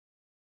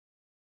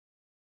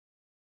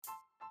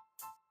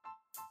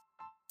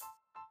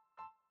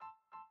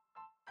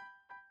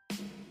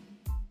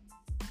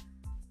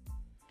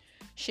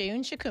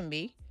Seun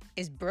Shokunbi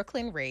is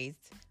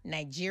Brooklyn-raised,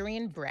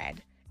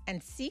 Nigerian-bred,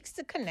 and seeks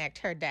to connect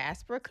her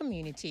diaspora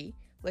community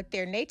with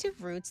their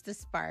native roots to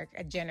spark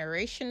a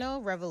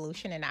generational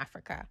revolution in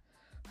Africa.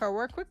 Her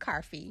work with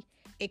Karfi,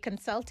 a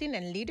consulting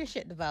and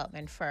leadership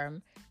development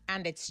firm,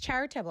 and its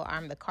charitable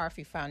arm, the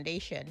Karfi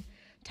Foundation,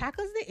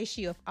 tackles the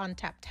issue of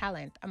untapped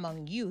talent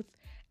among youth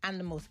and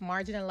the most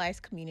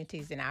marginalized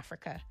communities in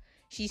Africa.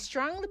 She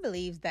strongly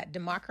believes that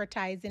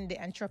democratizing the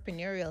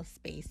entrepreneurial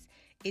space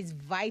is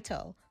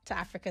vital to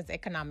Africa's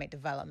economic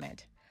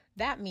development.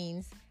 That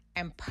means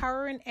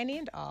empowering any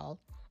and all,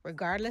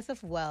 regardless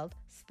of wealth,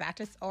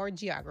 status, or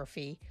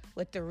geography,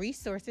 with the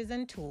resources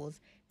and tools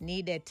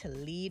needed to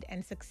lead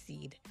and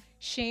succeed.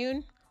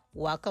 Seun,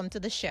 welcome to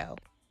the show.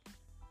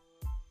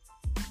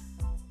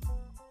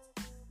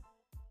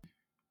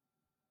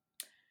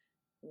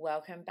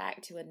 Welcome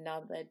back to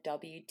another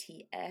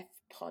WTF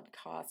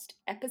podcast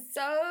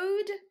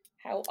episode.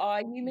 How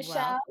are you, Michelle?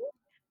 Well,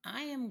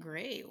 I am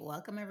great.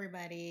 Welcome,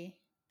 everybody.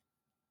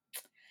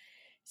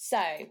 So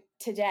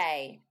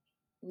today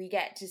we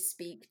get to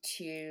speak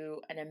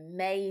to an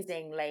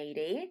amazing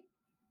lady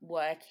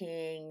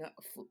working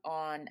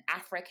on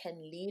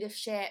African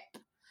leadership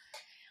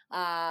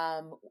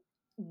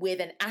with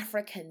an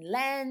African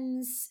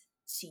lens,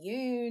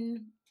 Seun,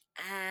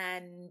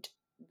 and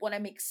what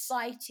I'm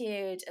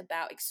excited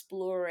about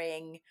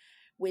exploring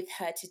with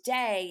her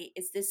today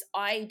is this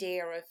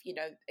idea of,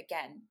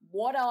 again,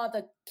 what are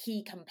the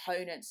key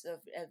components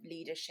of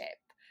leadership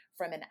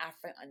from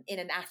in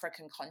an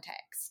African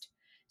context?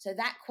 So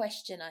that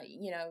question,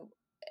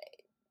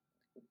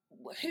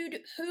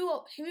 who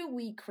are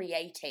we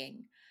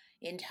creating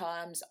in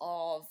terms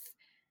of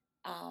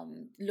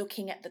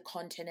looking at the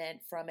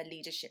continent from a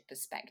leadership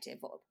perspective?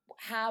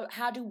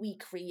 How do we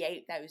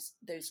create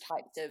those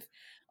types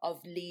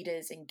of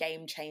leaders and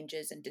game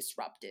changers and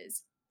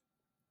disruptors?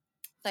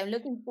 So I'm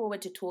looking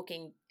forward to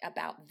talking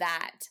about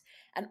that,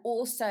 and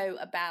also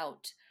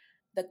about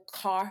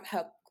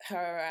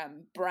her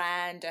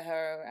brand,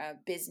 her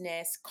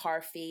business,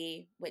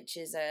 Karfi, which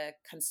is a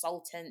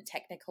consultant,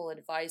 technical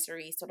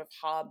advisory sort of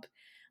hub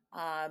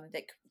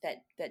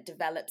that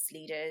develops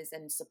leaders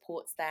and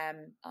supports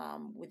them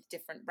with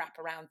different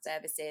wraparound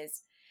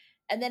services.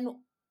 And then,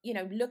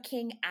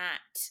 looking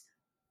at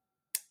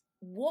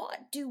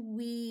what do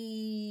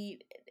we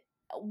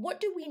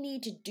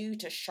need to do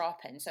to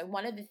sharpen? So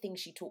one of the things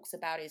she talks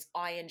about is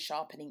iron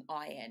sharpening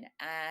iron,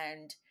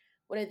 and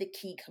what are the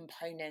key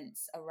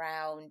components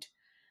around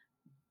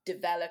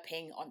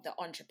developing on the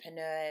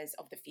entrepreneurs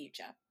of the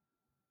future.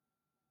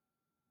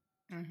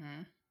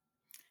 Mm-hmm.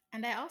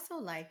 And I also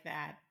like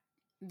that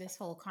this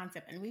whole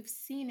concept, and we've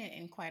seen it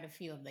in quite a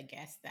few of the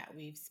guests that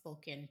we've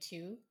spoken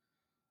to,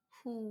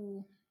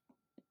 who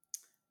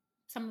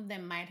some of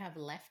them might have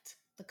left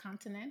the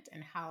continent,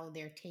 and how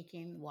they're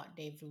taking what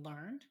they've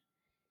learned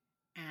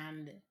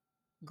and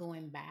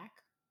going back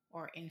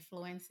or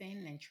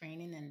influencing and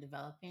training and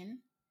developing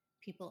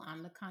people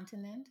on the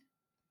continent.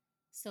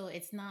 So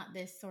it's not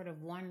this sort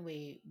of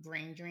one-way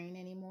brain drain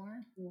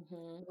anymore,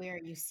 where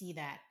you see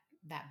that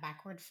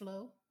backward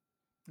flow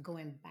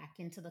going back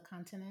into the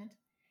continent.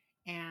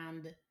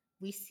 And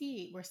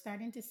we're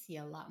starting to see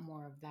a lot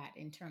more of that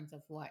in terms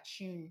of what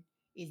Seun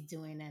is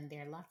doing. And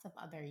there are lots of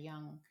other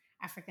young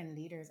African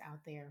leaders out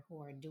there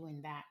who are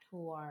doing that,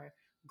 who are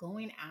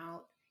going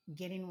out,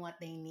 getting what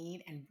they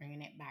need and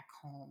bringing it back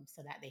home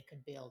so that they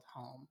could build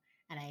home.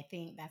 And I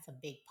think that's a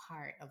big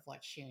part of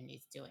what Seun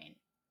is doing.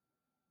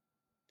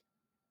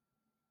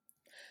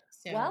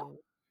 So, well,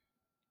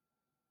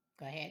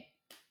 go ahead.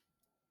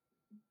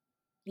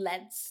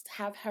 Let's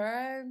have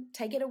her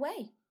take it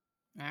away.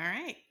 All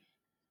right.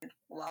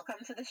 Welcome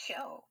to the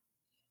show.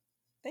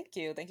 Thank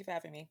you. Thank you for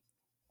having me.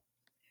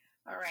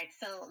 All right,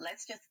 so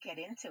let's just get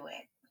into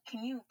it.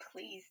 Can you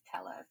please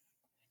tell us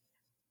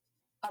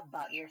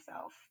about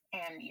yourself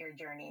and your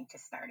journey to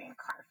starting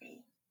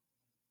Karfi?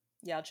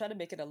 Yeah, I'll try to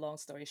make it a long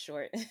story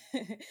short.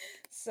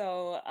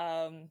 So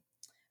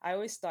I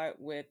always start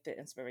with the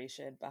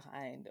inspiration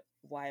behind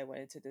why I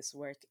went into this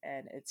work.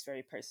 And it's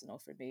very personal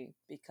for me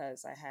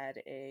because I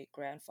had a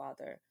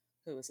grandfather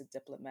who was a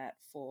diplomat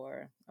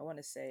for, I want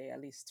to say, at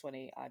least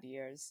 20 odd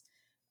years.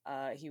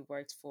 He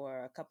worked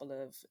for a couple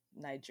of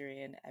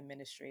Nigerian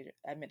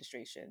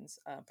administrations,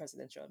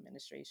 presidential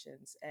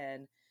administrations,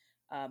 and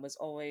was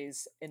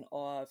always in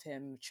awe of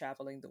him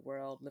traveling the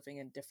world, living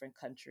in different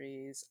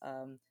countries.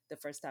 The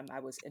first time I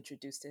was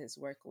introduced to his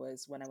work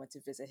was when I went to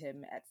visit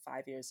him at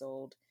 5 years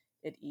old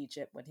in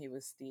Egypt when he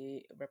was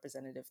the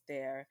representative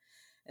there.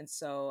 And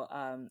so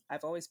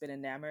I've always been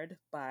enamored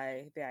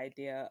by the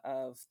idea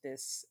of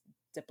this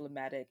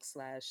diplomatic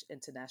 /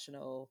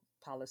 international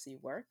policy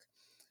work.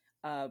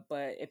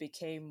 But it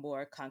became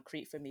more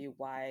concrete for me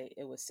why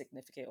it was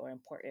significant or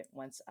important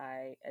once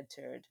I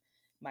entered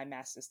my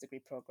master's degree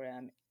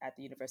program at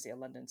the University of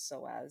London,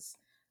 SOAS,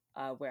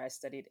 where I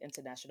studied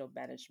international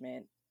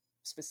management,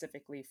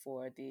 specifically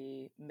for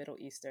the Middle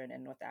Eastern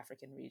and North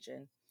African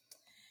region.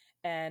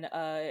 And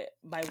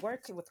my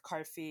work with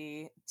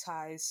Karfi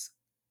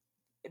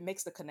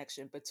makes the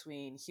connection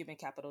between human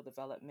capital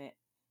development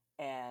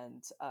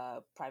and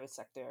private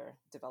sector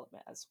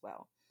development as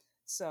well.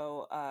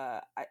 So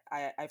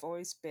I've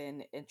always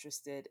been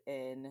interested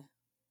in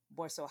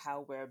more so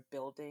how we're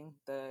building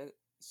the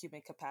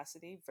human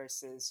capacity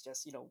versus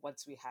just,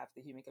 once we have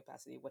the human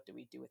capacity, what do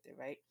we do with it,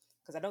 right?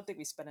 Because I don't think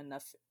we spend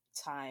enough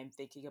time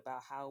thinking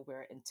about how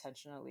we're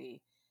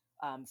intentionally,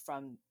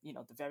 from,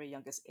 the very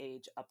youngest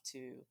age up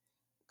to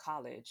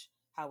college,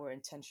 how we're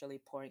intentionally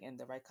pouring in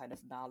the right kind of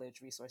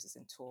knowledge, resources,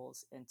 and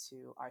tools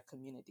into our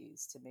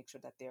communities to make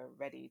sure that they're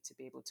ready to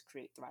be able to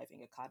create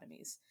thriving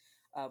economies.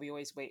 We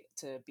always wait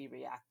to be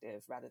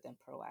reactive rather than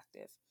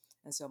proactive.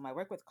 And so, my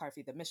work with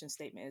Karfi, the mission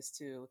statement is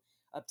to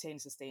obtain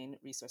and sustain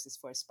resources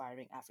for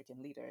aspiring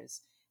African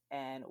leaders.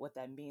 And what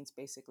that means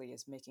basically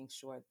is making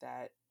sure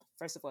that,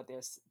 first of all,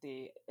 there's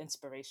the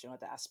inspiration or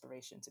the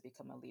aspiration to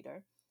become a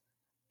leader.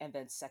 And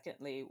then,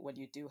 secondly, when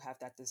you do have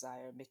that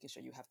desire, making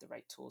sure you have the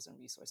right tools and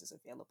resources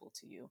available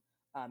to you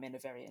in a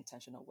very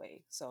intentional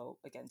way. So,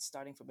 again,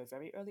 starting from a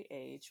very early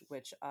age,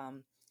 which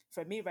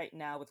for me right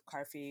now with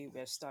Karfi,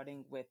 we're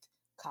starting with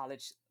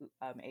college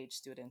age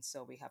students.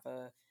 So, we have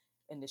a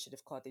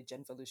initiative called the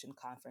Genvolution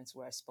Conference,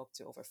 where I spoke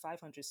to over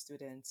 500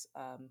 students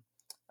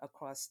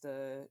across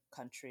the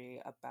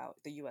country, about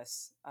the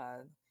US,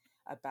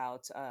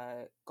 about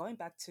going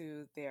back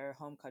to their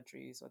home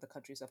countries or the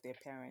countries of their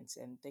parents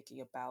and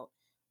thinking about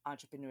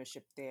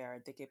entrepreneurship there,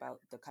 thinking about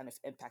the kind of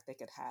impact they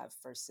could have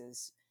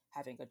versus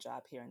having a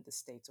job here in the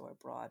States or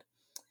abroad.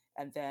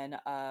 And then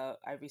I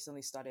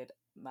recently started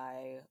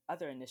my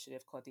other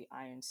initiative called the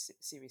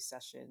Series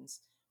Sessions,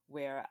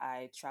 where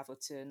I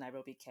traveled to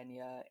Nairobi,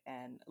 Kenya,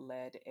 and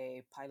led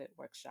a pilot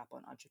workshop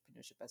on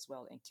entrepreneurship as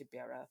well in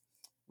Kibera,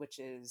 which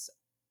is,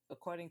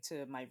 according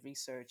to my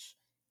research,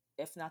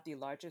 if not the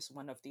largest,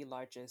 one of the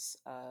largest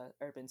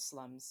urban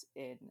slums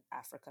in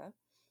Africa.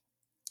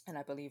 And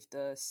I believe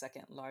the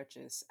second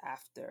largest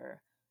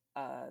after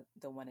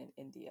the one in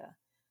India.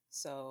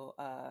 So,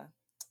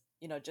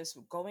 just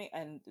going,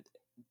 and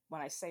when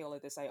I say all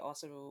of this, I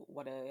also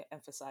want to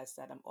emphasize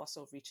that I'm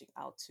also reaching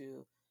out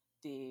to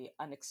the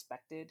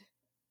unexpected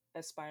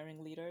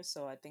aspiring leaders.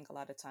 So I think a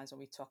lot of times when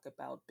we talk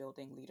about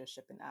building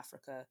leadership in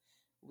Africa,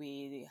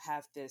 we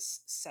have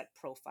this set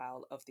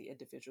profile of the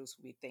individuals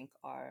we think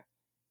are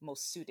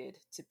most suited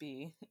to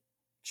be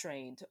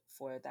trained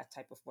for that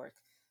type of work.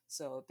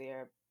 So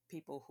they're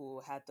people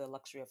who had the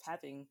luxury of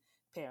having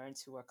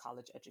parents who are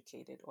college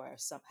educated or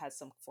had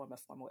some form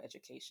of formal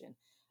education.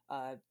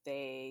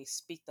 They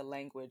speak the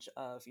language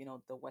of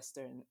the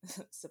Western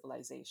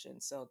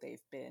civilization, so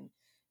they've been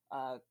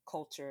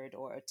cultured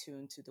or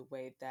attuned to the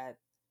way that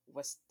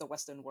the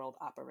Western world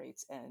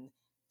operates, and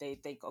they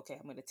think, okay,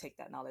 I'm going to take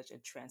that knowledge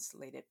and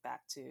translate it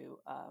back to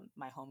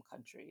my home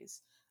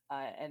countries.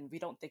 And we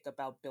don't think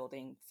about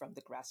building from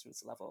the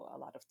grassroots level a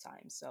lot of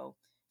times. So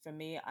for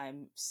me,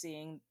 I'm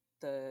seeing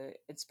the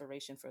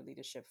inspiration for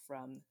leadership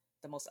from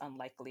the most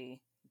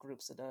unlikely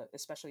groups,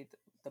 especially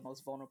the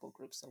most vulnerable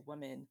groups, so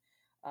women,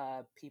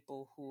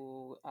 people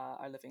who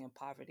are living in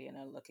poverty and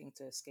are looking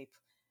to escape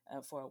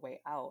for a way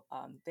out.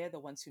 They're the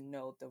ones who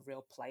know the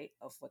real plight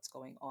of what's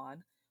going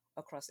on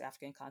across the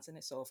African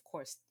continent. So, of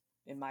course,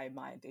 in my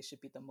mind, they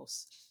should be the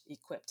most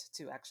equipped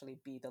to actually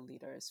be the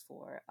leaders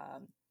for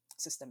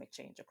systemic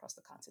change across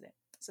the continent.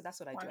 So that's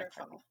what I do at Karfi.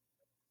 Wonderful.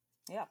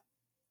 Yeah.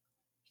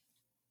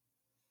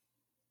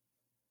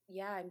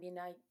 Yeah, I mean,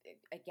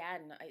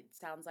 again, it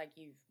sounds like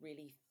you've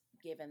really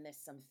given this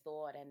some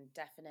thought and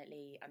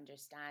definitely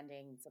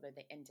understanding sort of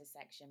the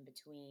intersection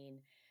between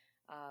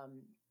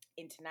um,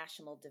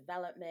 international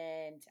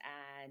development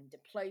and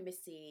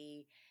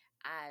diplomacy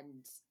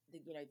and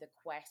the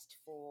quest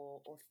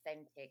for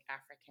authentic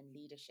African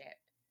leadership.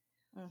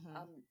 Mm-hmm.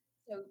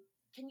 So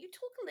can you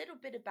talk a little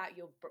bit about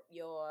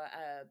your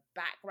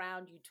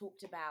background? You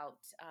talked about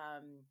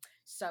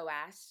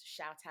SOAS,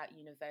 shout out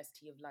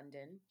University of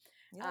London.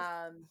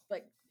 Yes.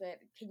 But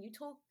can you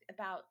talk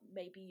about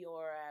maybe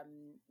your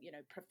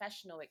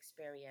professional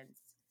experience,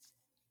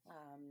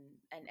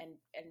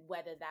 and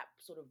whether that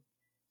sort of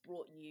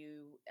brought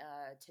you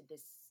to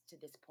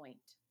this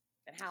point,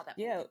 and how that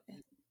brought Yeah. you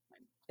to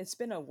It's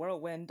been a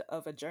whirlwind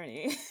of a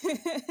journey.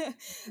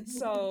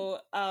 So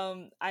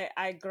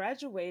I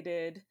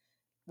graduated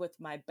with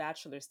my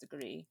bachelor's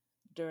degree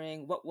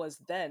during what was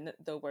then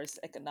the worst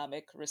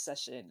economic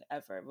recession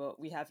ever. Well,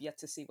 we have yet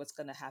to see what's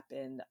going to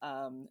happen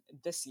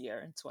this year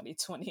in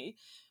 2020.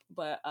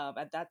 But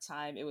at that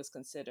time, it was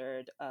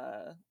considered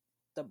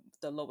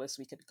the lowest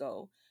we could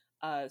go.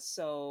 At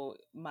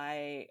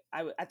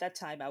that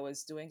time I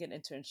was doing an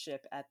internship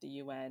at the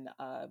UN.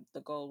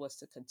 The goal was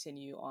to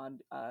continue on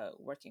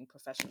working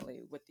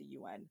professionally with the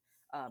UN,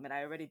 and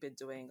I already been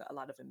doing a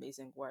lot of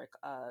amazing work.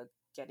 I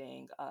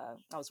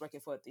was working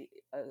for the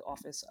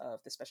Office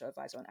of the Special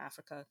Advisor on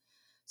Africa,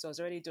 so I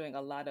was already doing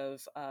a lot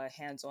of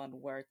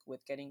hands-on work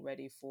with getting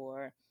ready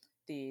for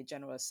the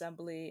General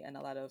Assembly and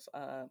a lot of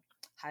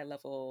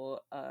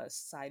high-level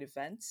side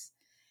events,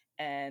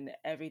 and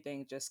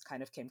everything just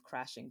kind of came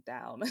crashing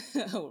down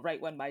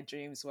right when my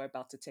dreams were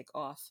about to take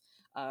off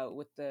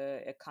with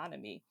the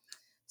economy.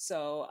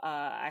 So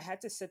I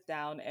had to sit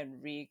down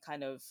and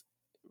kind of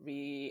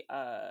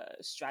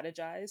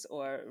strategize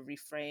or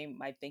reframe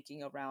my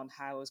thinking around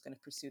how I was going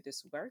to pursue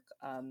this work.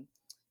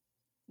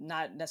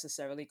 Not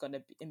necessarily going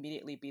to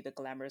immediately be the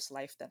glamorous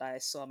life that I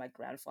saw my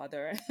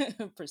grandfather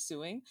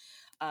pursuing.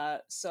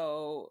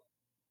 So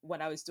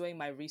when I was doing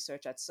my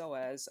research at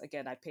SOAS,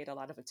 again, I paid a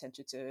lot of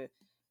attention to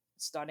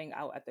starting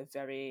out at the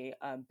very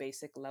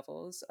basic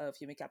levels of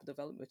human capital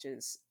development, which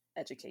is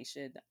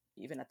education,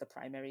 even at the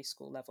primary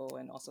school level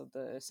and also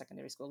the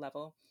secondary school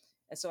level.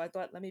 And so I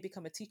thought, let me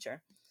become a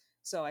teacher.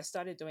 So I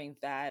started doing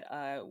that.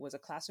 Was a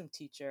classroom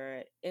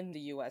teacher in the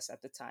U.S.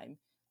 at the time,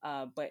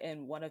 but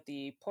in one of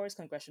the poorest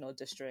congressional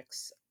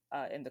districts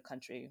in the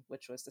country,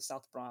 which was the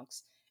South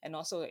Bronx, and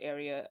also an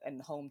area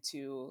and home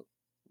to,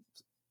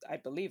 I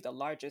believe, the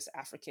largest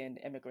African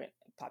immigrant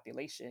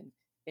population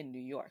in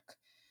New York.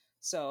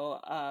 So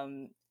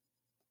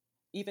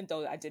even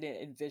though I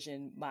didn't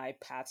envision my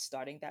path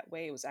starting that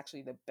way, it was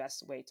actually the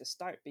best way to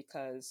start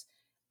because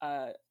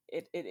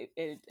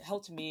it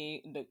helped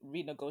me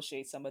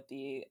renegotiate some of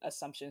the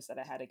assumptions that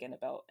I had again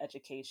about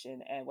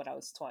education and what I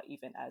was taught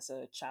even as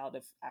a child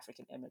of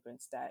African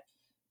immigrants, that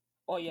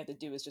all you have to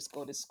do is just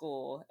go to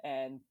school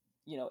and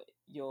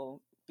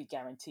you'll be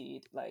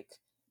guaranteed like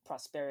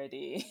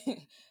prosperity,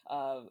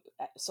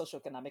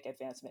 socioeconomic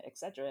advancement,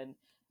 etc. And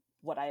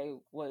what I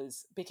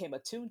was became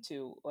attuned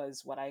to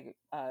was what I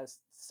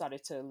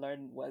started to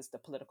learn was the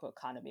political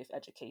economy of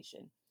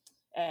education.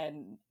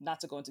 And not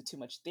to go into too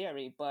much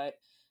theory, but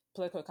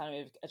political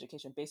economy of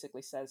education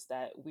basically says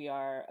that we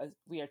are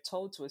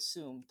told to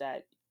assume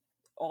that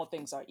all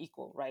things are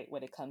equal, right,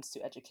 when it comes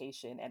to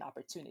education and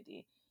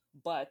opportunity.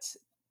 But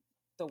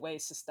the way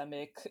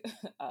systemic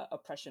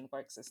oppression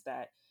works is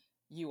that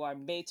you are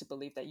made to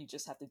believe that you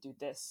just have to do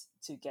this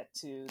to get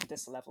to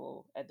this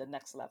level at the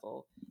next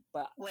level,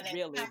 but When in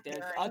really fact there's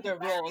there are other rules.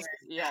 barriers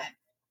Yeah,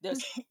 there's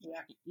that,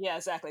 yeah. yeah,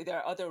 exactly, there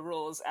are other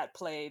rules at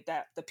play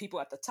that the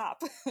people at the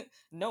top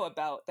know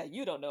about that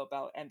you don't know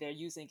about, and they're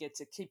using it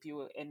to keep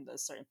you in a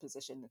certain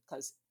position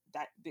because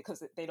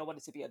they don't want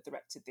it to be a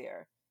threat to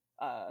their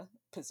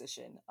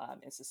position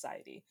in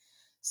society.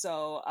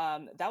 So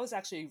that was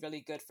actually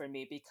really good for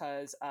me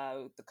because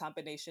the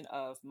combination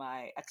of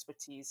my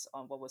expertise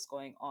on what was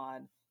going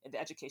on in the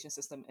education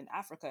system in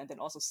Africa, and then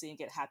also seeing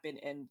it happen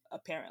in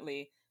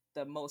apparently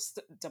the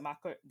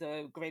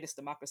greatest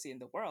democracy in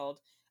the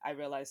world, I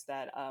realized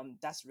that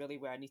that's really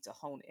where I need to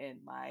hone in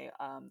my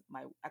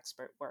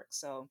expert work.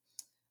 So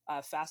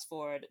fast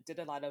forward, did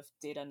a lot of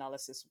data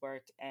analysis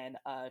work and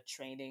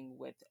training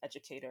with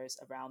educators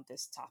around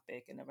this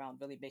topic and around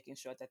really making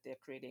sure that they're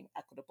creating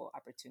equitable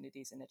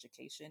opportunities in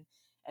education.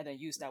 And then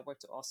use that work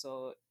to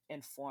also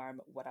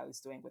inform what I was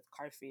doing with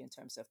Karfi in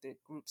terms of the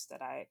groups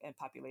and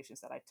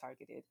populations that I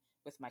targeted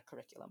with my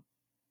curriculum.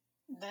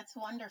 That's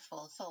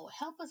wonderful. So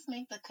help us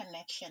make the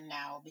connection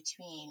now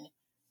between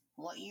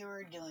what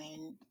you're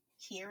doing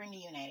here in the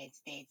United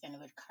States and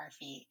with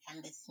Karfi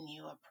and this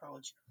new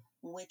approach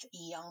with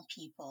young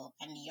people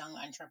and young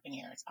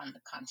entrepreneurs on the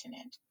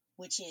continent,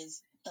 which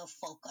is the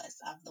focus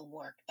of the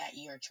work that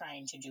you're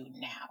trying to do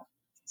now.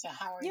 So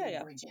how are Yeah, you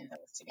yeah. bridging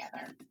those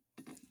together?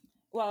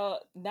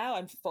 Well, now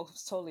I'm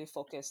totally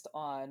focused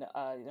on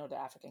the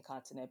African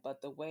continent,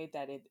 but the way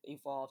that it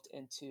evolved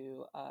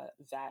into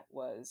that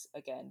was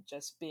again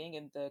just being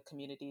in the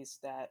communities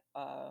that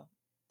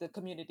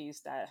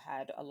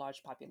had a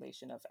large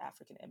population of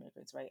African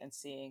immigrants, right, and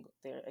seeing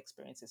their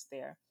experiences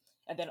there,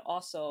 and then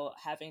also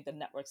having the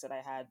networks that I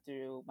had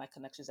through my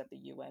connections at the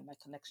UN, my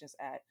connections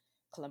at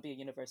Columbia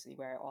University,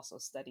 where I also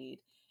studied,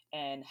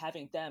 and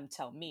having them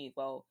tell me,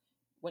 well,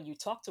 when you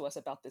talk to us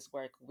about this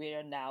work,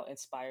 we're now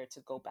inspired to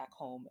go back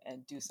home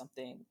and do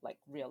something like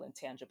real and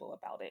tangible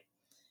about it.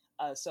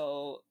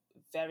 So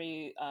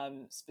very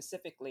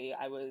specifically,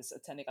 I was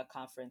attending a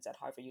conference at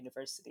Harvard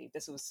University.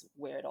 This was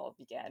where it all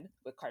began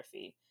with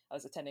Karfi. I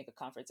was attending a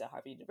conference at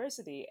Harvard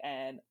University,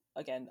 and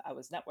again, I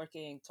was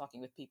networking, talking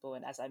with people,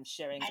 and as I'm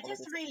sharing I all of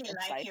just this really like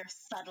insight. your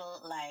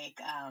subtle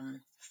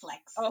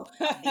flex Oh, of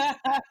these places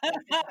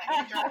that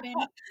you're dropping.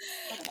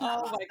 It's not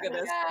oh lost my on us.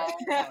 goodness.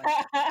 Keep going.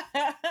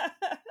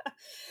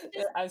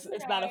 Just,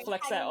 It's not a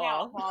flex at hanging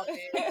out, all.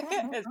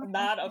 It's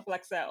not a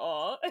flex at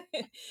all.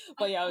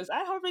 But yeah, I was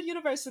at Harvard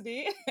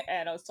University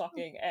and I was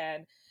talking,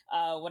 and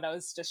when I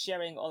was just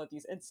sharing all of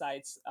these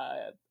insights,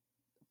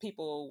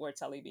 people were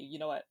telling me, you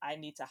know what, I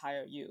need to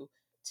hire you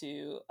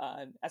to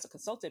as a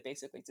consultant,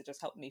 basically, to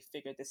just help me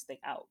figure this thing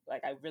out.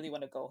 Like, I really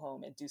want to go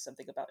home and do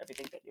something about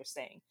everything that you're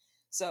saying.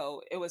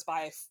 So it was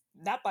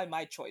not by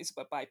my choice,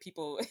 but by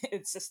people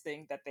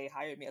insisting that they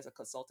hired me as a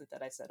consultant,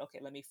 that I said, okay,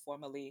 let me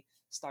formally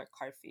start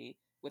Karfi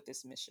with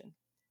this mission.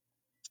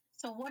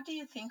 So, what do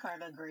you think are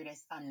the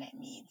greatest unmet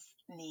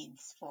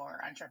needs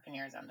for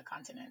entrepreneurs on the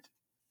continent?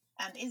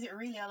 And is it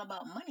really all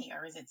about money,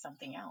 or is it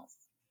something else?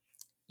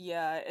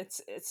 Yeah,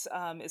 it's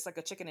like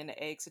a chicken and an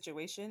egg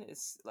situation.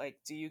 It's like,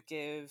 do you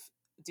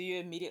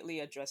immediately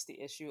address the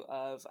issue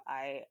of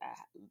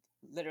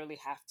literally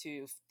have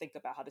to think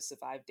about how to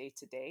survive day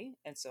to day,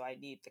 and so I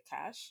need the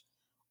cash,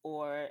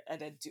 or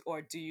and then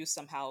or do you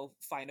somehow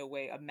find a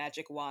way, a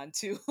magic wand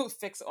to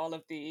fix all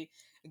of the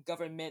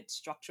government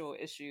structural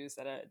issues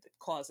that are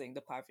causing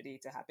the poverty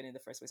to happen in the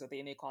first place, or the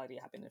inequality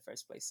to happen in the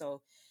first place?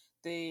 So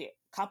the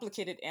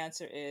complicated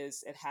answer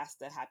is it has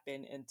to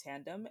happen in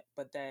tandem,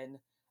 but then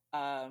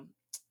um,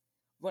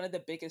 one of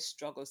the biggest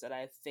struggles that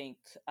I think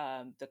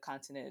the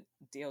continent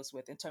deals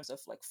with in terms of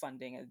like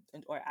funding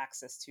and or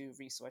access to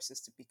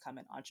resources to become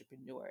an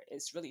entrepreneur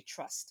is really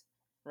trust,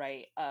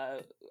 right?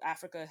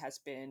 Africa has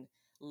been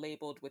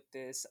labeled with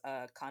this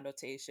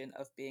connotation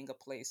of being a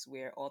place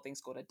where all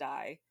things go to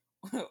die,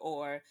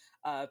 or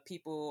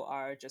people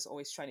are just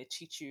always trying to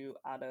cheat you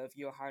out of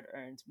your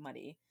hard-earned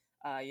money.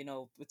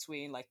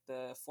 Between like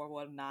the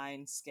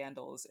 419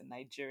 scandals in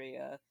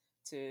Nigeria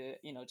to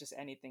just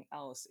anything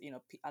else,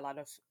 a lot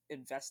of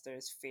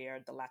investors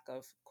fear the lack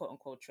of quote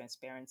unquote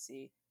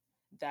transparency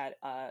that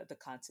the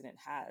continent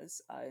has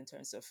in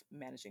terms of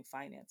managing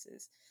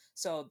finances.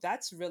 So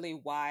that's really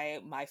why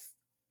my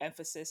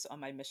emphasis on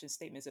my mission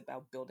statement is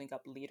about building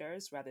up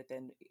leaders rather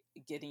than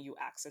getting you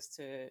access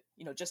to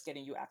just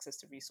getting you access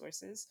to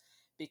resources.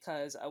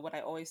 Because what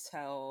I always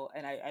tell,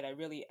 and I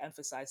really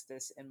emphasized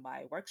this in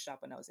my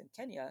workshop when I was in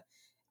Kenya,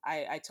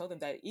 I told them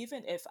that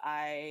even if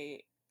I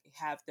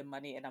have the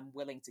money and I'm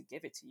willing to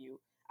give it to you,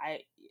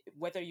 I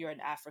whether you're in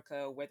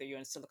Africa, whether you're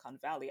in Silicon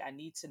Valley, I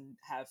need to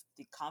have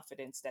the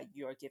confidence that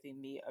you're giving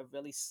me a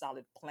really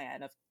solid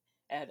plan of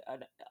and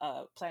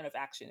a plan of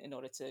action in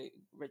order to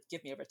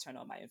give me a return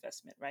on my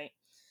investment, right?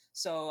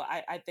 So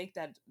I think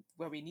that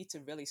where we need to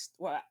really,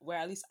 where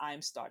at least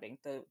I'm starting,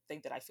 the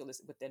thing that I feel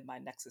is within my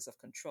nexus of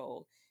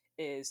control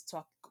is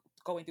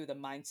going through the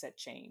mindset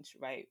change,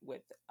 right,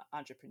 with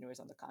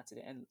entrepreneurs on the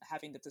continent and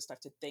having them to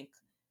start to think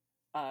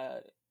uh,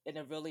 in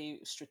a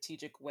really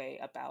strategic way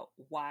about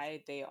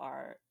why they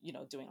are,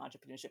 doing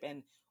entrepreneurship.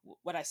 And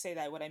what I say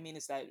that, what I mean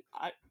is that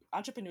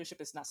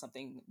entrepreneurship is not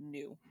something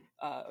new.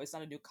 It's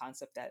not a new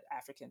concept that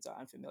Africans are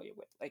unfamiliar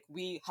with. Like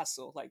we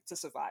hustle, like to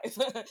survive.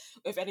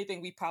 If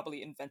anything, we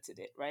probably invented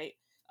it, right?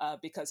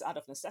 Because out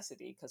of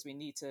necessity, because we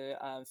need to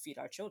feed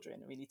our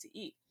children, we need to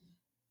eat.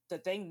 The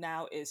thing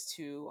now is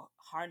to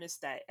harness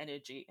that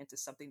energy into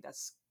something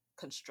that's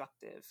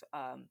constructive,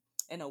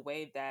 in a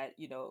way that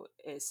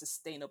is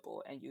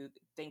sustainable, and you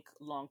think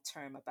long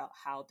term about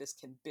how this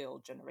can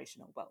build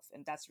generational wealth.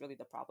 And that's really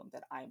the problem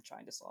that I'm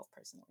trying to solve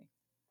personally.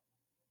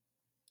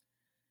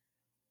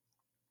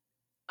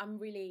 I'm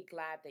really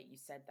glad that you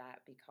said that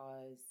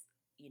because,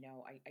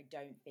 I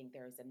don't think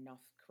there is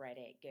enough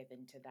credit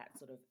given to that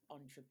sort of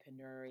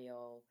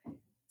entrepreneurial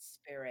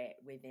spirit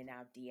within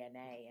our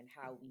DNA and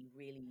how we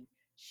really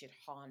should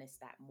harness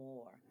that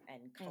more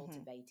and Mm-hmm.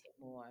 cultivate it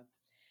more.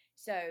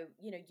 So,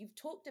 you've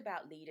talked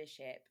about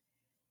leadership,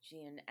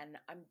 Jean, and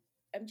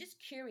I'm just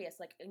curious,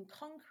 like in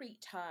concrete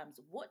terms,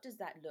 what does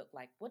that look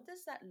like? What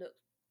does that look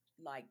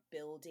like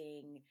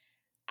building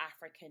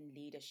African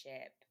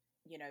leadership,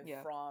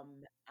 Yeah.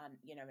 from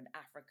an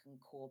African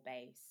core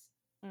base?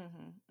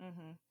 Mm-hmm.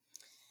 Mm-hmm.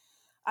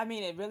 I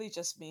mean, it really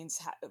just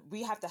means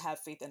we have to have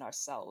faith in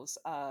ourselves.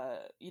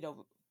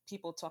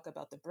 People talk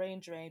about the brain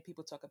drain.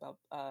 People talk about,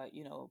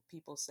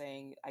 people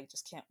saying, I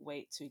just can't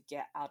wait to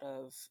get out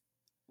of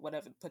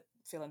whatever,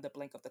 fill in the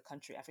blank of the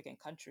country, African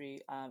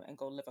country, and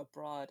go live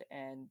abroad.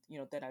 And,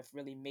 then I've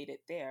really made it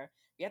there.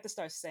 We have to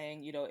start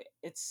saying,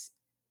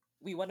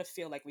 we want to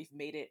feel like we've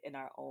made it in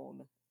our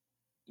own,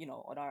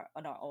 on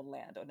our own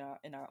land,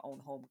 in our own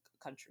home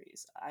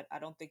countries. I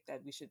don't think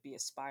that we should be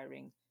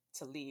aspiring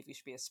to leave. We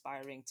should be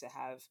aspiring to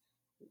have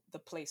the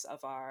place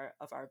of our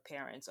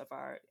parents, of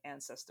our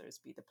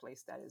ancestors, be the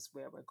place that is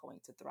where we're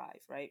going to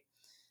thrive, right?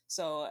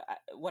 So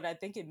what I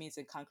think it means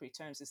in concrete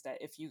terms is that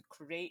if you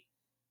create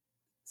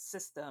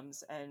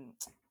systems and,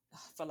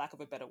 for lack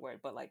of a better word,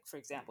 but like for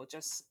example,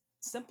 just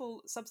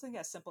something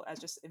as simple as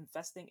just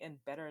investing in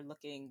better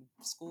looking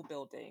school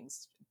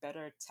buildings,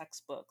 better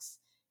textbooks,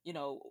 you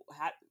know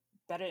ha-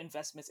 better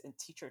investments in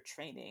teacher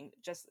training,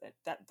 just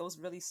that those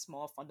really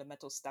small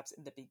fundamental steps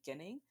in the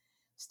beginning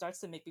starts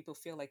to make people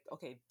feel like,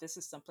 okay, this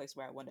is someplace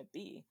where I want to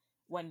be.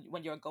 When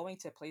you're going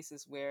to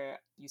places where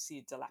you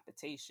see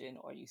dilapidation,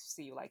 or you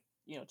see like,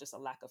 just a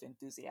lack of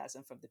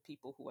enthusiasm from the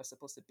people who are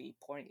supposed to be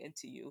pouring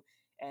into you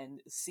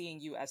and seeing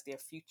you as their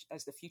future,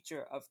 as the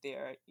future of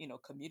their,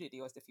 community,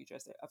 or as the future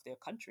of their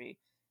country,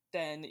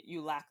 then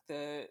you lack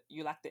the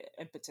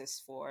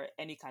impetus for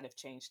any kind of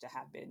change to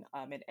happen,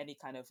 and any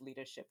kind of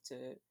leadership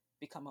to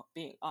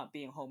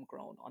being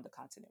homegrown on the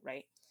continent,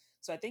 right?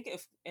 So I think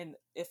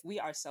if we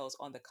ourselves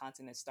on the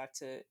continent start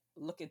to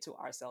look into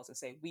ourselves and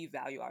say we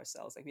value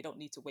ourselves, like we don't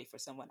need to wait for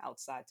someone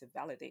outside to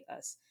validate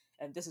us,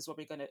 and this is what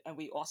we're gonna, and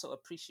we also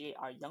appreciate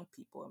our young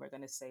people, and we're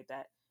gonna say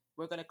that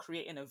we're gonna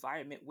create an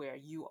environment where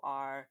you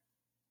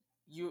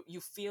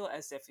feel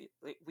as if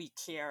like, we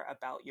care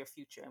about your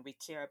future, and we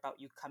care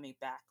about you coming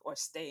back or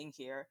staying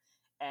here,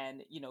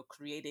 and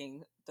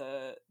creating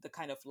the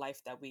kind of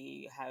life that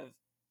we have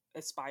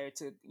aspired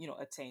to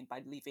attain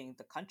by leaving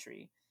the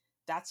country.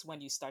 That's when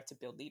you start to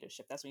build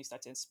leadership. That's when you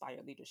start to inspire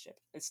leadership.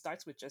 It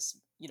starts with just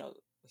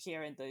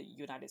here in the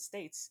United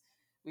States,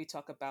 we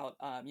talk about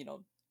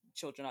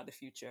children are the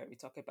future. We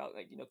talk about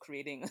like,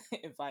 creating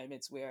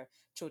environments where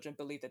children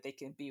believe that they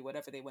can be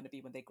whatever they want to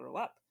be when they grow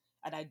up.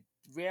 And I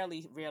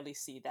rarely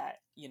see that,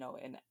 in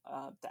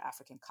the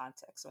African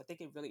context. So I think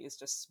it really is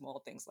just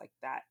small things like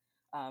that,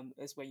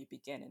 is where you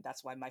begin. And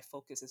that's why my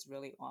focus is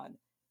really on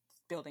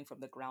building from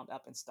the ground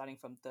up and starting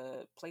from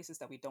the places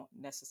that we don't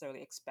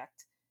necessarily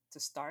expect to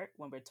start.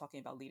 When we're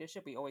talking about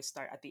leadership, we always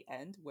start at the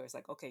end, where it's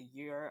like, okay,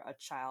 you're a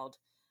child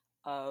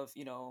of,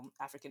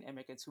 African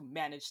immigrants who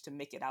managed to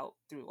make it out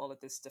through all of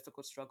this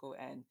difficult struggle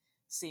and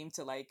seem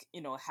to, like,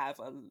 have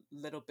a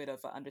little bit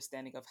of an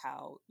understanding of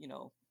how,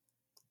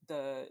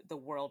 the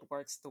world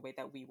works the way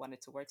that we want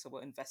it to work, so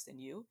we'll invest in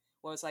you.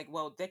 Well, it's like,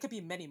 well, there could be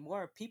many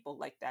more people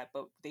like that,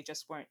 but they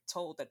just weren't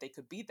told that they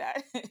could be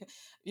that,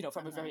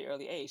 from a Mhm. very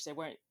early age. They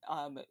weren't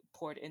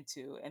poured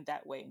into in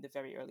that way in the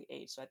very early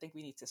age. So I think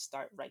we need to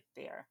start right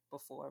there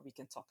before we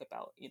can talk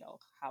about,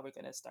 how we're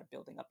going to start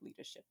building up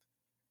leadership.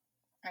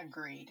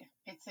 Agreed.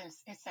 It's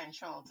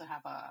essential to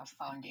have a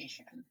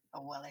foundation,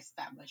 a well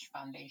established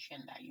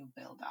foundation that you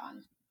build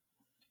on.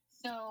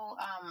 So,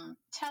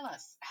 tell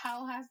us,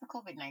 how has the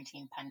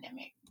COVID-19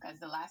 pandemic, because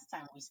the last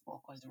time we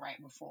spoke was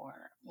right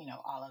before,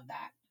 all of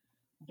that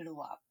blew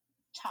up,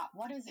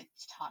 what has it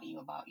taught you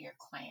about your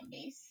client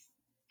base?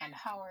 And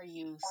how are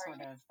you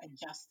sort of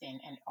adjusting,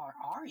 or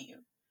are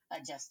you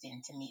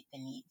adjusting to meet the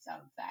needs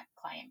of that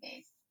client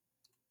base?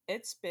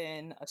 It's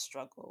been a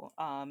struggle.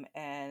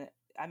 And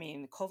I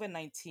mean,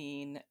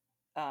 COVID-19,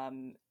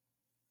 um,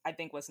 I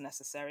think was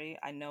necessary.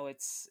 I know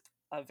it's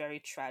a very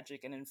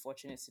tragic and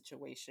unfortunate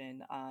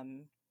situation,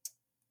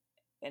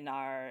 in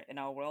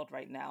our world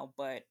right now,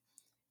 but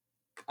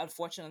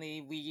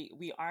unfortunately,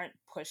 we aren't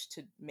pushed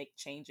to make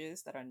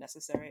changes that are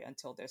necessary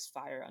until there's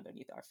fire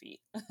underneath our feet.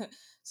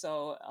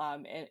 So,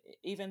 and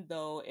even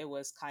though it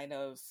was kind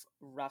of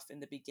rough in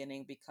the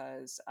beginning,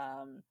 because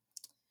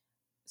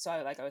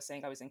like I was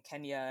saying, I was in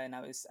Kenya, and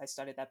I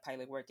started that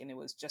pilot work, and it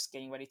was just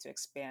getting ready to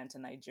expand to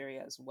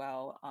Nigeria as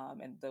well.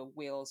 And the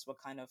wheels were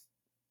kind of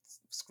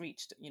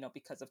screeched,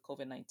 because of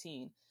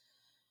COVID-19.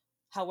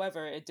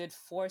 However, it did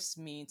force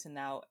me to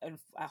now, and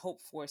I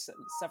hope force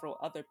several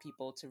other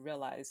people to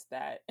realize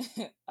that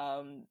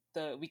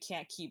the we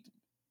can't keep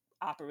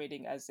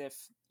operating as if,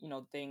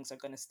 things are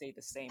going to stay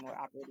the same, or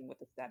operating with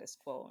the status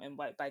quo. And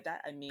by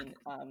that I mean,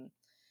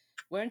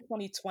 we're in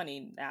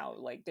 2020 now.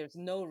 Like, there's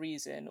no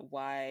reason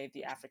why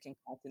the African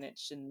continent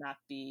should not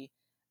be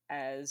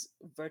as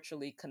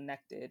virtually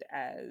connected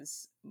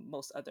as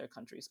most other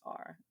countries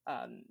are.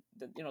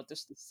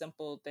 Just the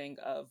simple thing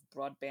of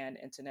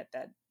broadband internet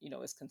that,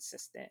 is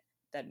consistent,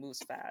 that moves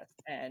fast,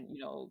 and,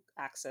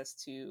 access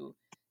to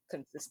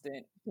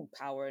consistent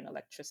power and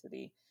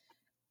electricity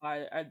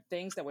are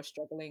things that we're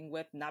struggling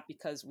with, not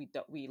because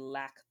we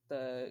lack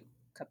the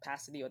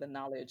capacity or the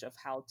knowledge of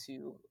how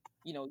to,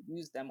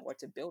 use them or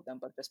to build them,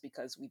 but just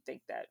because we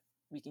think that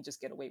we can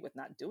just get away with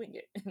not doing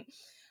it.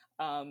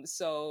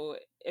 So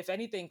if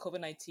anything,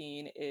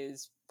 COVID-19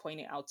 is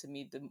pointing out to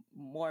me the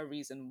more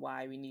reason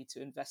why we need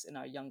to invest in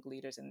our young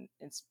leaders,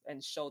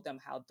 and show them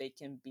how they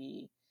can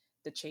be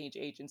the change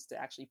agents to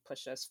actually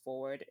push us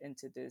forward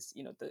into this.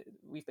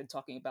 We've been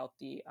talking about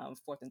the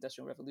fourth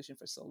industrial revolution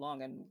for so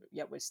long, and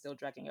yet we're still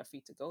dragging our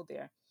feet to go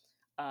there.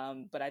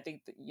 But I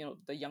think that,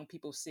 the young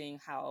people seeing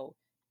how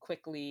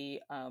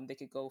quickly they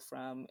could go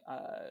from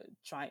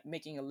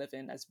making a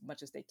living as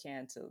much as they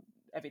can, to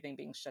everything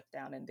being shut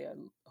down and their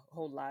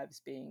whole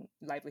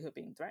livelihood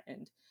being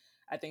threatened.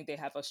 I think they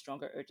have a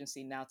stronger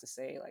urgency now to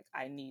say, like,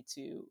 I need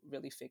to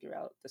really figure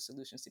out the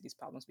solutions to these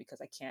problems,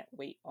 because I can't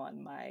wait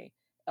on my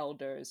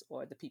elders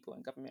or the people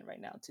in government right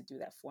now to do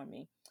that for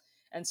me.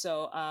 And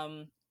so,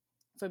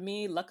 for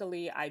me,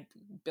 luckily, I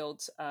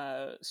built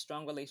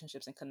strong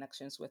relationships and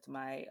connections with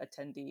my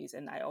attendees,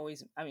 and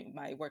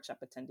my workshop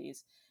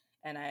attendees,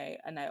 and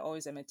I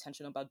always am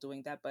intentional about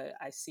doing that. But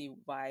I see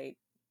why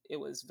it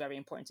was very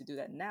important to do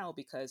that now,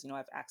 because, I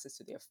have access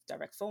to their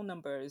direct phone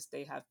numbers,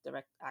 they have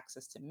direct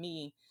access to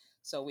me,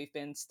 so we've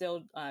been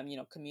still,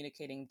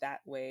 communicating that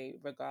way,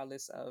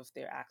 regardless of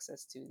their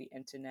access to the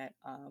internet.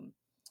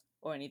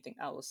 Or anything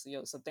else.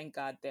 So thank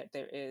God that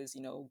there is,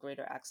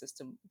 greater access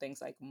to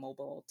things like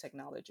mobile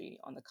technology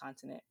on the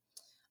continent.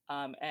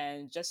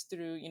 And just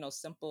through,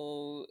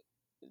 simple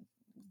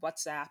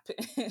WhatsApp,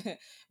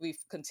 we've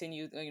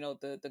continued,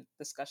 the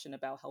discussion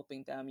about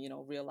helping them,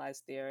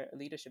 realize their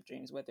leadership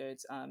dreams, whether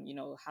it's,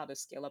 how to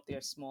scale up their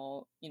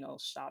small,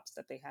 shops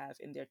that they have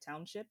in their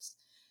townships.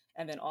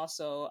 And then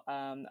also,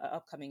 an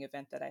upcoming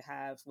event that I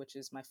have, which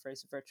is my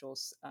first virtual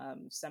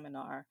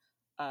seminar.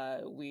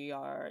 We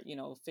are,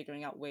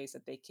 figuring out ways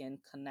that they can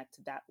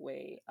connect that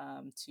way,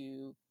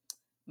 to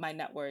my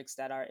networks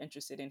that are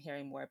interested in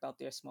hearing more about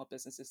their small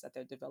businesses that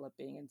they're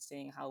developing, and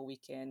seeing how we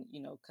can,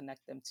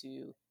 connect them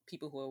to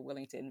people who are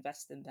willing to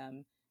invest in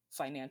them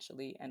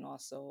financially, and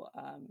also,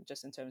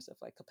 just in terms of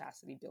like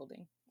capacity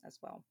building as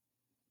well.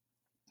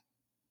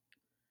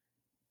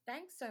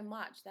 Thanks so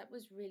much. That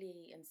was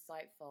really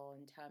insightful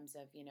in terms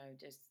of,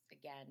 just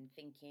again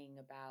thinking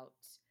about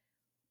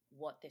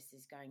what this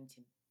is going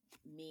to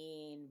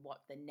mean,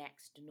 what the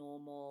next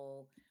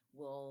normal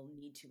will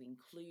need to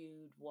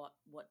include, what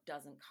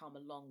doesn't come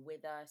along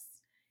with us.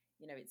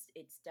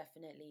 It's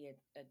definitely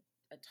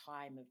a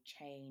time of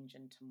change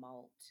and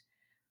tumult.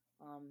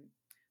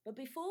 But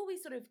before we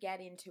sort of get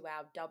into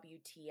our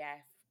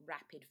WTF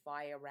rapid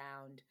fire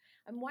round,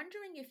 I'm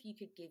wondering if you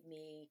could give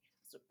me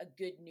a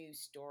good news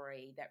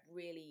story that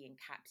really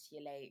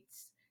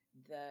encapsulates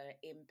the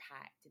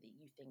impact that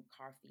you think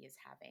Karfi is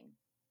having.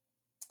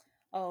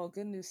 Oh,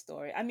 good news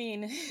story. I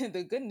mean,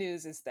 the good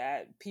news is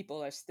that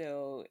people are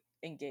still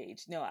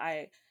engaged. No,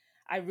 I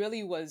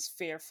really was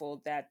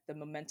fearful that the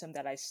momentum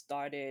that I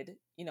started,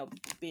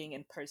 being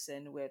in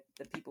person with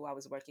the people I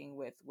was working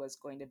with was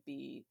going to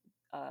be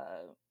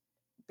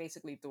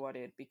basically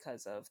thwarted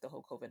because of the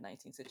whole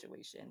COVID-19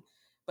 situation.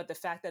 But the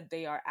fact that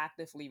they are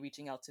actively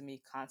reaching out to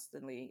me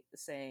constantly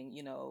saying,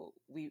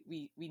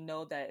 we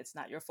know that it's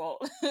not your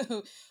fault.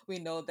 We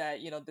know that,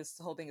 this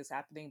whole thing is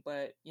happening,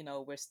 but,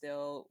 we're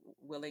still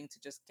willing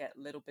to just get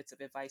little bits of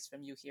advice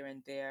from you here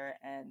and there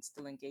and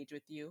still engage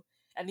with you.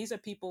 And these are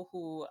people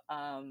who,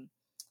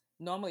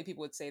 normally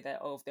people would say that,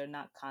 oh, if they're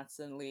not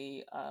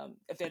constantly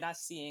if they're not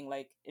seeing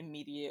like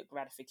immediate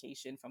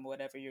gratification from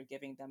whatever you're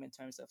giving them in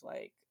terms of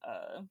like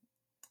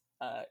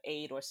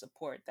aid or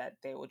support, that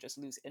they will just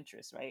lose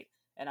interest, right?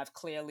 And I've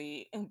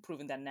clearly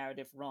proven that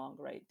narrative wrong,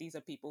 right? These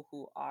are people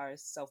who are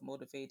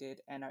self-motivated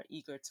and are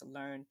eager to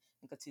learn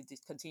and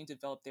continue to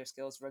develop their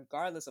skills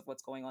regardless of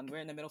what's going on. We're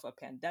in the middle of a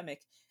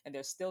pandemic and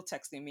they're still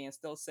texting me and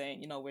still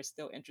saying, we're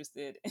still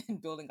interested in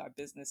building our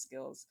business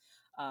skills,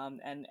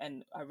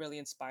 and are really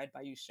inspired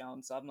by you,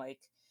 Sean. So I'm like,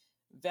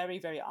 very,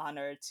 very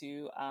honored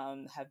to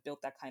have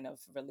built that kind of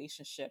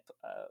relationship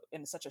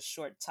in such a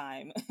short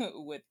time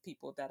with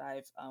people that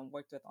I've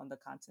worked with on the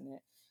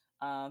continent.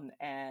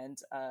 And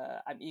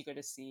I'm eager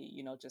to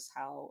see, just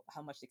how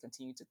much they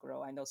continue to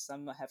grow. I know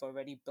some have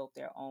already built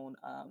their own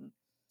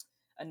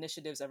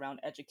initiatives around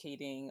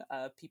educating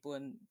people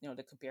in,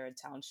 the Kabira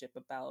Township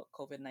about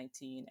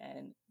COVID-19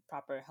 and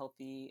proper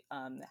healthy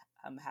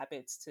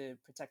habits to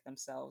protect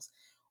themselves.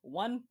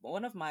 One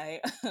of my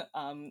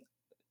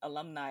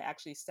alumni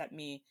actually sent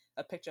me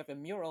a picture of a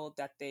mural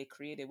that they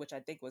created, which I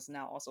think was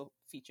now also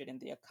featured in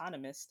The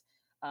Economist,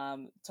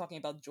 talking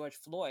about George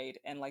Floyd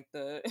and like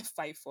the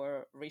fight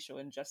for racial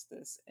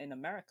injustice in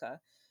America.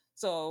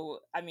 So,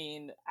 I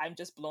mean, I'm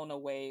just blown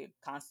away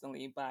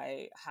constantly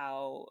by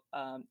how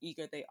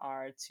eager they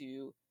are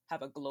to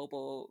have a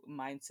global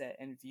mindset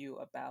and view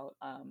about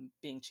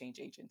being change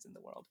agents in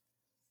the world.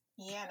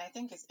 Yeah, and I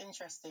think it's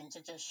interesting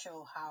to just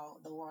show how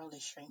the world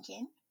is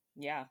shrinking.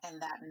 Yeah.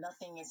 And that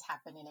nothing is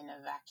happening in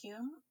a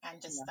vacuum,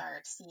 and just Yeah.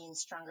 start seeing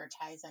stronger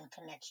ties and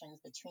connections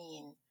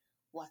between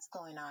what's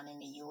going on in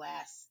the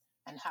US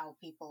and how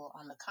people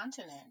on the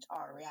continent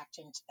are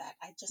reacting to that.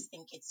 I just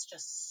think it's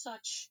just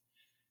such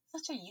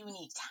a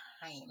unique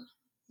time.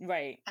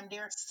 Right. And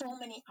there are so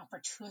many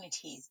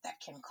opportunities that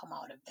can come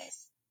out of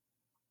this.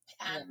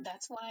 Yeah. And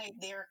that's why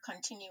they're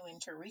continuing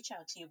to reach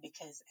out to you,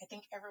 because I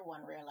think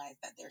everyone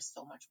realized that there's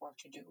so much work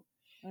to do.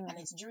 And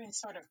it's during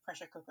sort of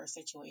pressure cooker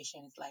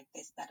situations like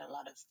this that a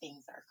lot of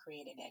things are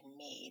created and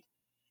made,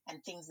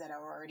 and things that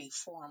are already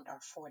formed are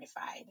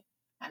fortified.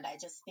 And I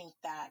just think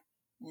that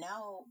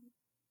now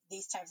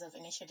these types of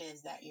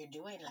initiatives that you're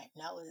doing, like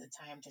now is the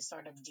time to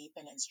sort of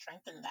deepen and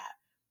strengthen that,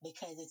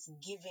 because it's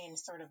giving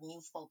sort of new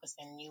focus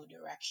and new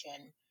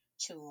direction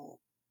to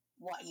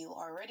what you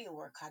already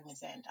were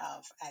cognizant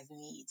of as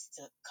needs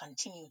to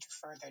continue to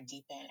further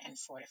deepen and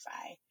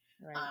fortify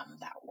Right.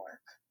 that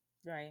work.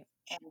 Right.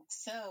 And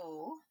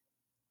so,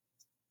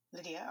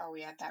 Lydia, are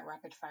we at that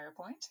rapid fire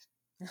point?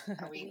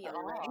 Are we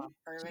ready?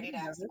 Are we ready to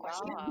ask the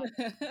question?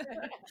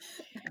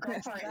 Go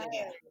for it,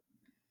 Lydia.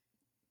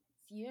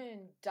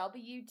 Seun,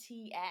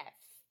 WTF?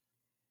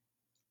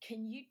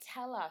 Can you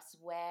tell us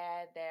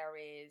where there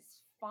is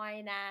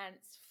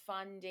finance,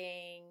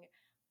 funding,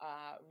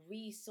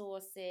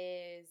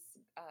 resources,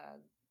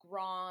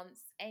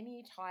 grants,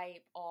 any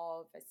type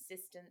of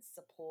assistance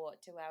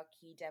support to our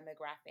key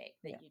demographic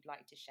that you'd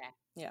like to share?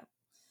 Yeah.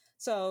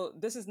 So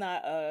this is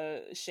not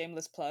a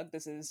shameless plug.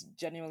 This is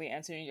genuinely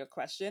answering your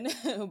question.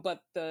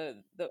 But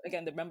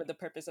remember, the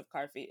purpose of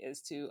Karfi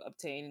is to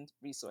obtain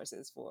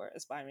resources for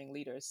aspiring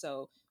leaders.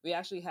 So we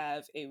actually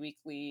have a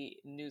weekly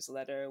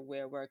newsletter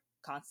where we're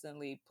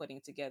constantly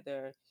putting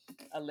together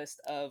a list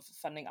of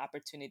funding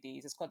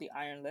opportunities. It's called the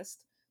Iron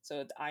List.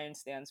 So the Iron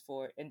stands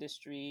for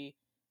industry,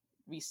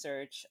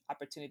 research,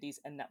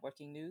 opportunities, and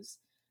networking news.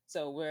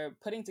 So we're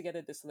putting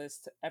together this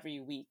list every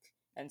week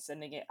and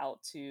sending it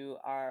out to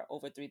our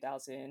over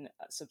 3,000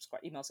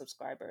 email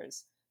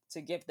subscribers to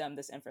give them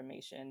this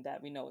information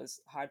that we know is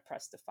hard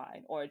pressed to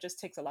find, or it just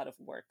takes a lot of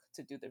work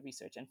to do the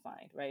research and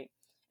find, right?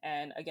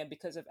 And again,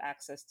 because of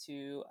access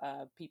to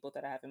people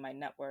that I have in my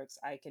networks,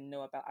 I can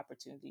know about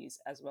opportunities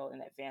as well in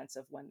advance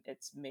of when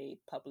it's made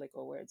public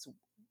or where it's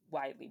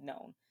widely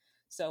known.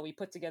 So we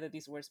put together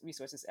these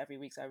resources every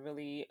week. So I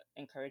really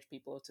encourage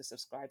people to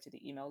subscribe to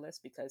the email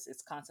list because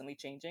it's constantly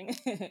changing,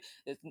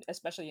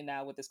 especially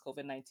now with this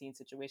COVID-19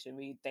 situation.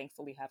 We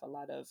thankfully have a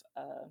lot of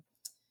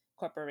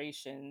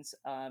corporations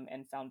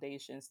and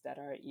foundations that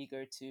are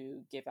eager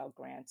to give out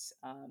grants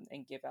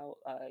and give out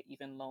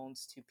even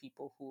loans to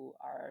people who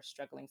are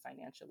struggling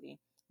financially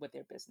with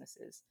their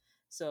businesses.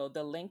 So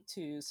the link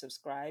to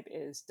subscribe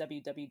is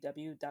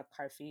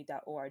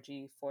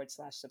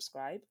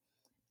www.karfi.org/subscribe.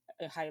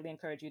 I highly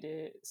encourage you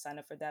to sign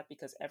up for that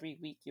because every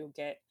week you'll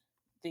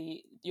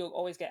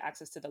always get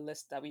access to the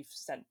list that we've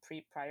sent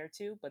prior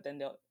to, but then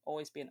there'll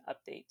always be an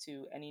update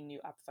to any new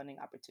funding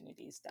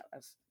opportunities that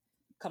have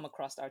come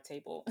across our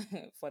table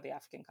for the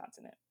African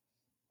continent.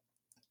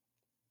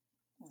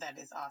 That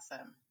is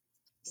awesome.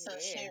 So Yeah.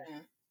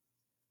 Sharon,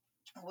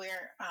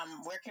 where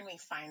can we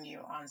find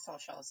you on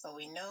social? So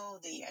we know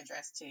the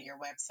address to your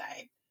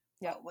website,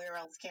 Yep. but where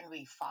else can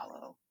we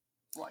follow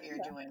what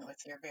you're doing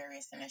with your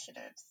various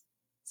initiatives?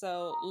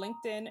 So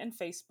LinkedIn and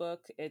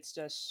Facebook, it's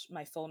just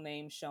my full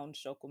name, Seun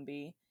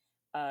Shokunbi.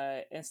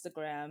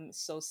 Instagram,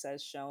 So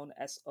Says Seun,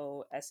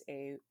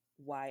 SOSAYS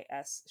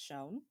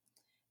Seun.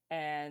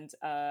 And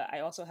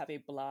I also have a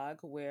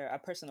blog a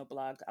personal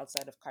blog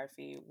outside of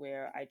Karfi,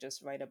 where I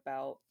just write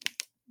about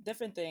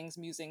different things,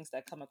 musings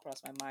that come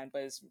across my mind,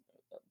 but it's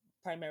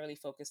primarily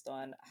focused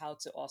on how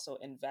to also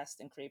invest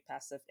and create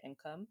passive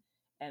income.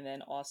 And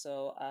then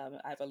also,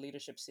 I have a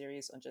leadership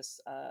series on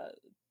just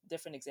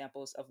different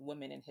examples of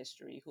women in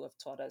history who have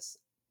taught us,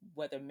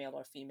 whether male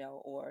or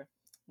female or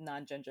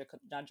non-gender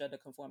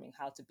conforming,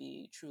 how to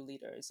be true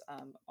leaders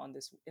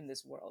in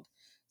this world.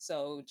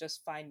 So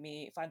just find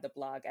the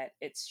blog at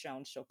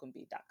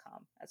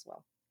itsshokunshokunbi.com as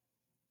well.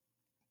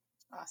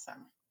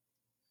 Awesome.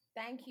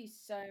 Thank you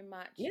so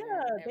much, Yeah,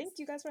 Sharon. thank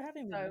you guys for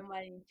having me. So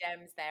many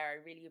gems there. I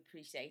really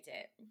appreciate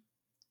it.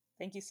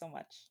 Thank you so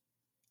much.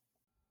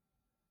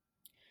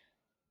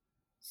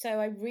 So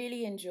I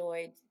really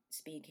enjoyed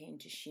speaking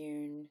to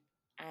Shun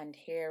and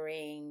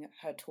hearing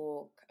her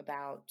talk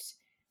about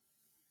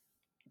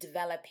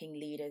developing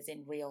leaders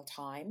in real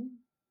time,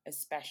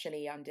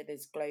 especially under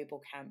this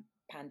global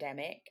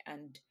pandemic,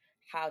 and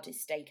how to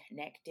stay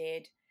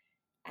connected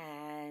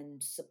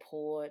and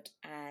support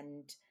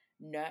and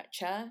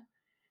nurture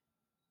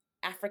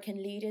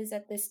African leaders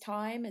at this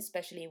time,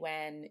 especially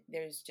when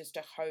there's just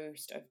a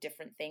host of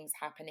different things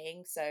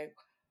happening. So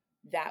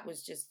that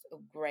was just a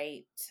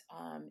great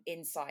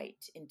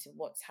insight into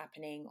what's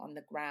happening on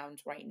the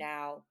ground right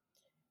now.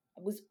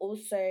 It was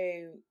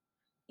also,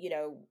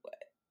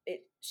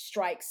 it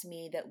strikes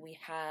me that we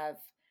have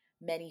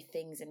many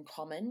things in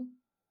common.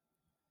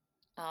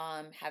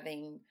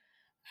 Having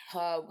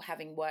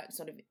worked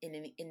sort of in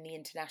the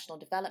international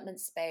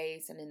development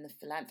space and in the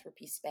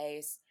philanthropy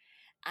space,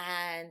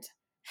 and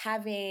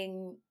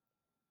having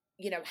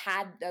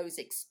had those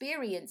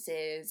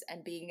experiences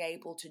and being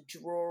able to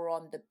draw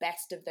on the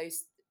best of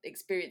those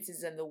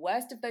experiences and the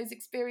worst of those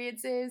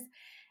experiences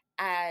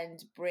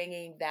and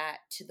bringing that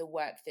to the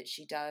work that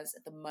she does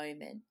at the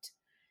moment.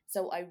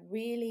 So I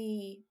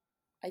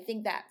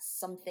think that's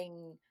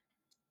something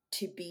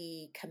to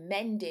be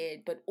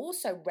commended, but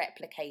also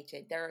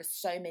replicated. There are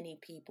so many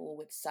people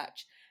with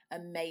such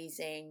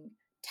amazing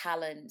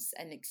talents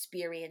and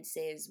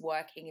experiences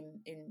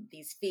working in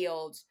these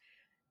fields,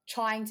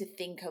 trying to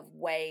think of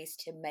ways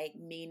to make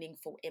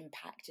meaningful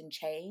impact and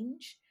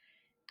change.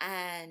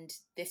 And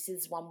this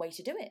is one way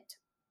to do it.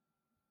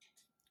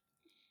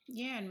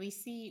 Yeah, and we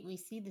see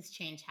this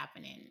change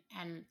happening.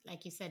 And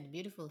like you said, the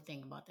beautiful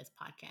thing about this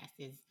podcast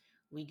is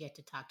we get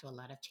to talk to a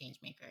lot of change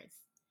makers.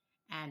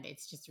 And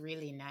it's just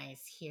really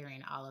nice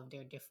hearing all of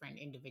their different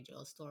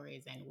individual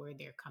stories and where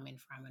they're coming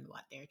from and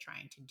what they're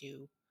trying to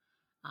do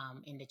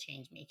in the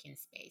change making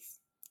space.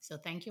 So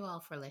thank you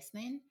all for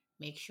listening.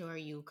 Make sure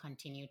you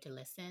continue to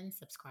listen,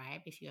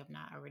 subscribe if you have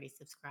not already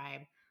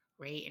subscribed,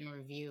 rate and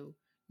review.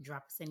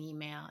 Drop us an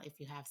email if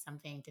you have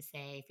something to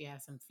say, if you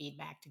have some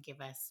feedback to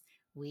give us.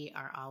 We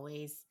are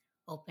always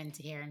open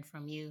to hearing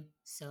from you.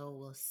 So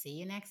we'll see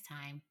you next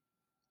time.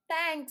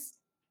 Thanks.